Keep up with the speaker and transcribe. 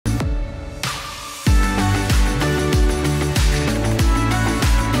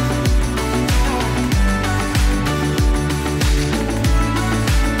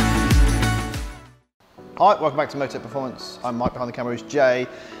Hi, welcome back to Motech Performance. I'm Mike, behind the camera is Jay.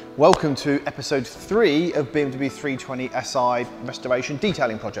 Welcome to episode 3 of BMW 320si restoration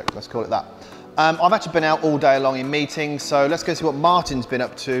detailing project, let's call it that. I've actually been out all day long in meetings, so let's go see what Martin's been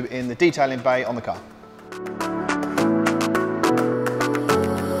up to in the detailing bay on the car.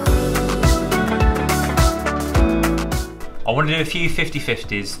 I want to do a few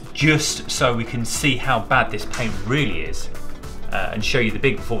 50/50s just so we can see how bad this paint really is and show you the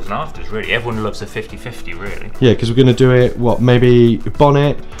big befores and afters really. Everyone loves a 50/50 really. Yeah, because we're going to do it, what, maybe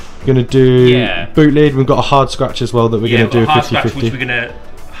bonnet, we're going to do boot lid, we've got a hard scratch as well that we're going to do a 50/50. Which we're going to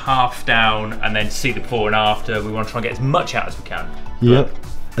half down and then see the before and after. We want to try and get as much out as we can. Yep,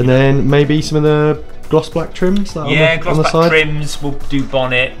 and then maybe some of the gloss black trims that gloss on the black side. trims, we'll do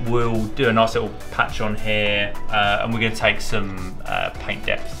bonnet, we'll do a nice little patch on here, and we're going to take some paint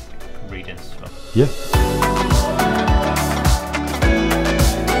depth readings as well. Yeah.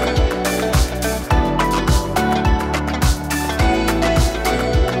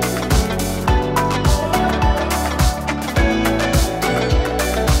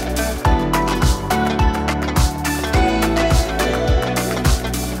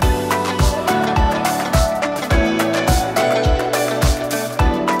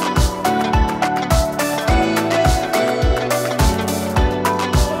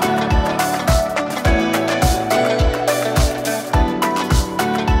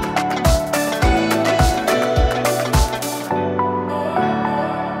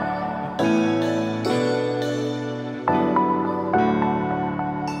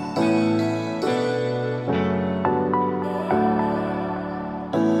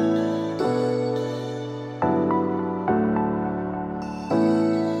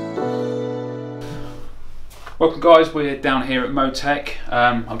 Welcome guys, we're down here at Motech.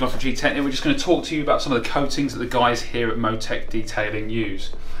 I'm Don from Gtechniq. We're just going to talk to you about some of the coatings that the guys here at Motech Detailing use.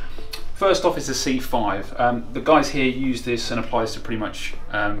 First off is the C5. The guys here use this and apply this to pretty much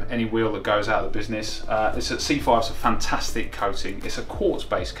any wheel that goes out of the business. This C5 is a fantastic coating. It's a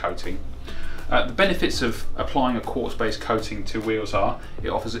quartz-based coating. The benefits of applying a quartz-based coating to wheels are it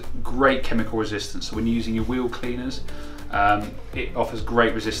offers a great chemical resistance. So when you're using your wheel cleaners, it offers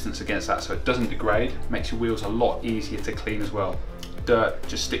great resistance against that, so it doesn't degrade, makes your wheels a lot easier to clean as well. Dirt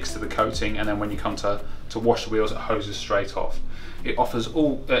just sticks to the coating, and then when you come to wash the wheels, it hoses straight off. It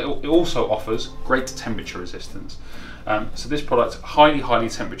also offers great temperature resistance. So this product, highly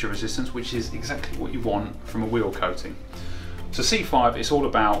temperature resistance, which is exactly what you want from a wheel coating. So C5, it's all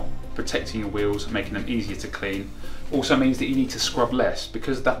about protecting your wheels, making them easier to clean. Also means that you need to scrub less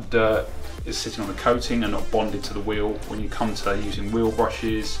because that dirt is sitting on the coating and not bonded to the wheel. When you come to using wheel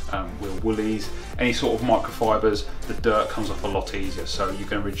brushes, wheel woolies, any sort of microfibers, the dirt comes off a lot easier, so you're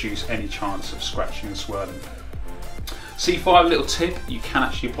going to reduce any chance of scratching and swirling. C5, little tip, you can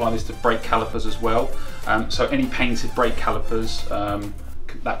actually apply this to brake calipers as well, so any painted brake calipers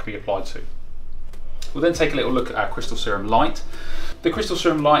that can be applied to. We'll then take a little look at our Crystal Serum Light. The Crystal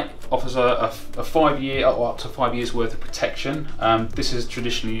Serum Light offers a 5 year or up to 5 years worth of protection. This is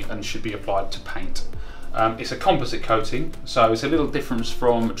traditionally and should be applied to paint. It's a composite coating, so it's a little different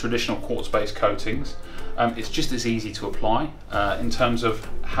from traditional quartz-based coatings. It's just as easy to apply. In terms of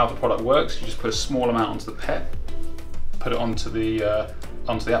how the product works, you just put a small amount onto the pet, put it onto the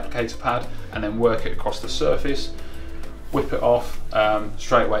applicator pad, and then work it across the surface. Whip it off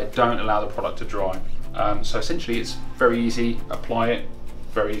straight away. Don't allow the product to dry. So essentially it's very easy, apply it,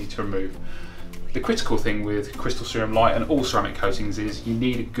 very easy to remove. The critical thing with Crystal Serum Light and all ceramic coatings is you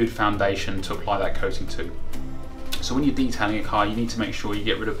need a good foundation to apply that coating to. So when you're detailing a car, you need to make sure you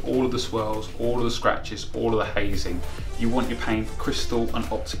get rid of all of the swirls, all of the scratches, all of the hazing. You want your paint crystal and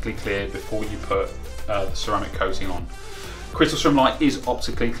optically clear before you put the ceramic coating on. Crystal Serum Light is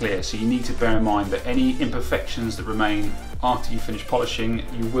optically clear, so you need to bear in mind that any imperfections that remain after you finish polishing,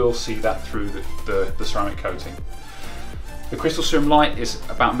 you will see that through the ceramic coating. The Crystal Serum Light is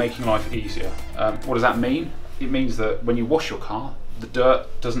about making life easier. What does that mean? It means that when you wash your car, the dirt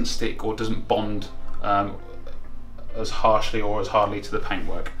doesn't stick or doesn't bond as harshly or as hardly to the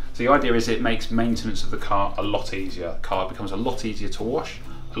paintwork. So the idea is it makes maintenance of the car a lot easier. The car becomes a lot easier to wash,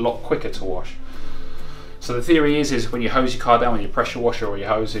 a lot quicker to wash. So the theory is when you hose your car down with your pressure washer or your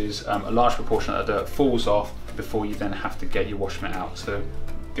hoses, a large proportion of the dirt falls off before you then have to get your wash mitt out. So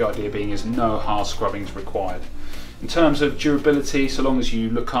the idea being is no hard scrubbing is required. In terms of durability, so long as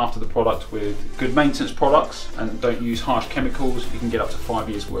you look after the product with good maintenance products and don't use harsh chemicals, you can get up to 5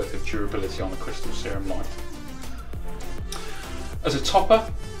 years worth of durability on the Crystal Serum Light. As a topper,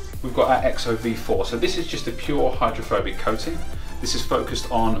 we've got our EXO V4. So this is just a pure hydrophobic coating. This is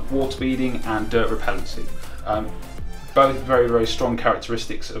focused on water beading and dirt repellency. Both very, very strong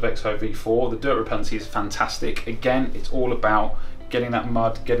characteristics of XO V4. The dirt repellency is fantastic. Again, it's all about getting that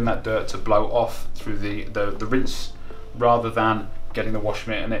mud, getting that dirt to blow off through the rinse, rather than getting the wash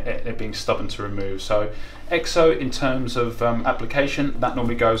mitt and it being stubborn to remove. So XO, in terms of application, that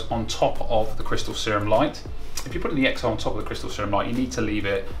normally goes on top of the Crystal Serum Light. If you're putting the XO on top of the Crystal Serum Light, you need to leave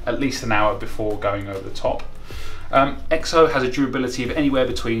it at least an hour before going over the top. XO has a durability of anywhere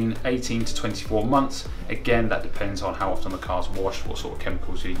between 18 to 24 months. Again, that depends on how often the car's washed, what sort of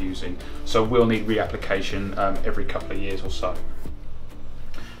chemicals you're using. So we'll need reapplication every couple of years or so.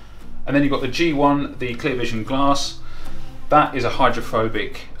 And then you've got the G1, the Clear Vision glass. That is a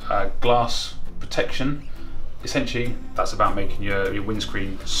hydrophobic glass protection. Essentially, that's about making your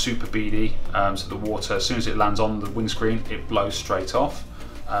windscreen super beady, so the water, as soon as it lands on the windscreen, it blows straight off.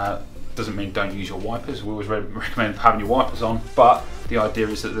 Doesn't mean don't use your wipers. We always recommend having your wipers on, but the idea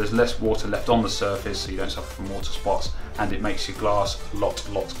is that there's less water left on the surface, so you don't suffer from water spots, and it makes your glass a lot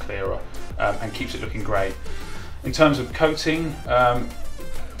clearer and keeps it looking great. In terms of coating,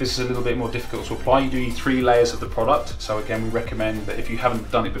 this is a little bit more difficult to apply. You do need 3 layers of the product, so again, we recommend that if you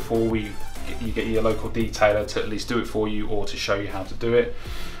haven't done it before, you get your local detailer to at least do it for you or to show you how to do it.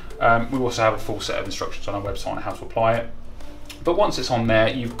 We also have a full set of instructions on our website on how to apply it. But once it's on there,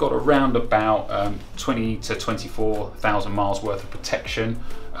 you've got around about 20 to 24,000 miles worth of protection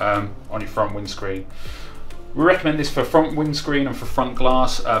on your front windscreen. We recommend this for front windscreen and for front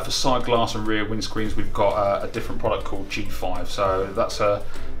glass. For side glass and rear windscreens, we've got a different product called G5. So that's a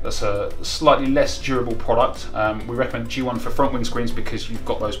slightly less durable product. We recommend G1 for front windscreens because you've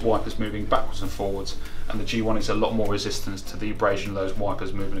got those wipers moving backwards and forwards, and the G1 is a lot more resistant to the abrasion of those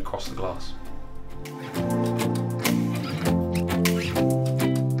wipers moving across the glass.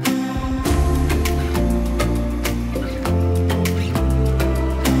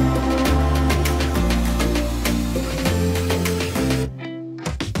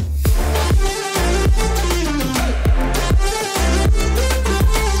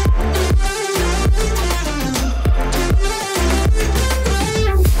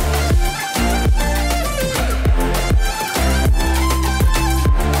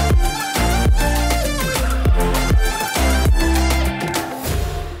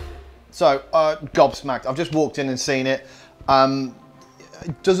 So, gobsmacked. I've just walked in and seen it.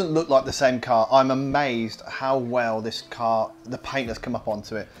 It doesn't look like the same car. I'm amazed how well this car, the paint has come up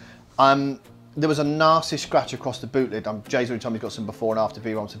onto it. There was a nasty scratch across the boot lid. Jay's already told me he's got some before and after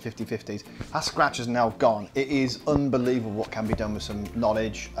V1, some 50/50s. That scratch is now gone. It is unbelievable what can be done with some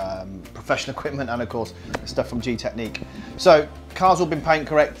knowledge, professional equipment, and of course, stuff from Gtechniq. So, car's all been paint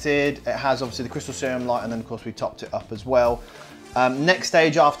corrected. It has obviously the Crystal Serum Light, and then of course we topped it up as well. Next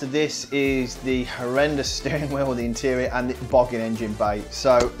stage after this is the horrendous steering wheel, the interior, and the bogging engine bay.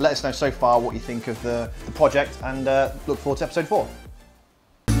 So let us know so far what you think of the project, and look forward to episode 4.